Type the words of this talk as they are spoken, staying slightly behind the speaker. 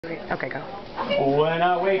Okay, go. When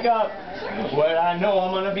I wake up, what I know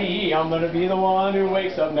I'm gonna be the one who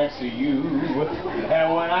wakes up next to you.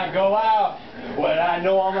 And when I go out, what I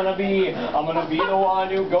know I'm gonna be the one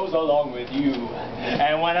who goes along with you.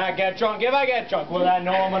 And when I get drunk, if I get drunk, what I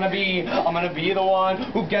know I'm gonna be the one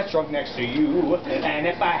who gets drunk next to you. And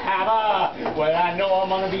if I have what I know I'm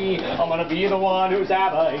gonna be the one who's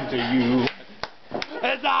happening to you.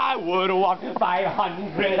 As I would walk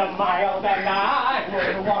 500 miles, and I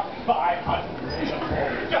would walk 500 more,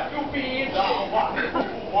 just to be the one who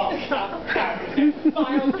walks up 1,000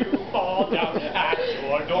 miles to fall down at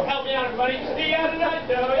your door. Help me out, everybody.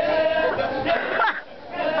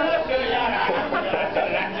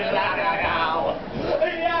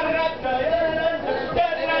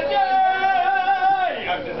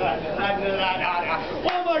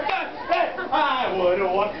 Oh my God! I would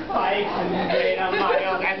walk 500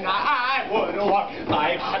 miles, and I would walk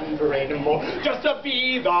 500 more, just to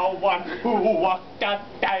be the one who walked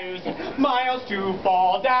 1,000 miles to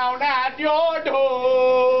fall down at your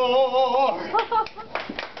door.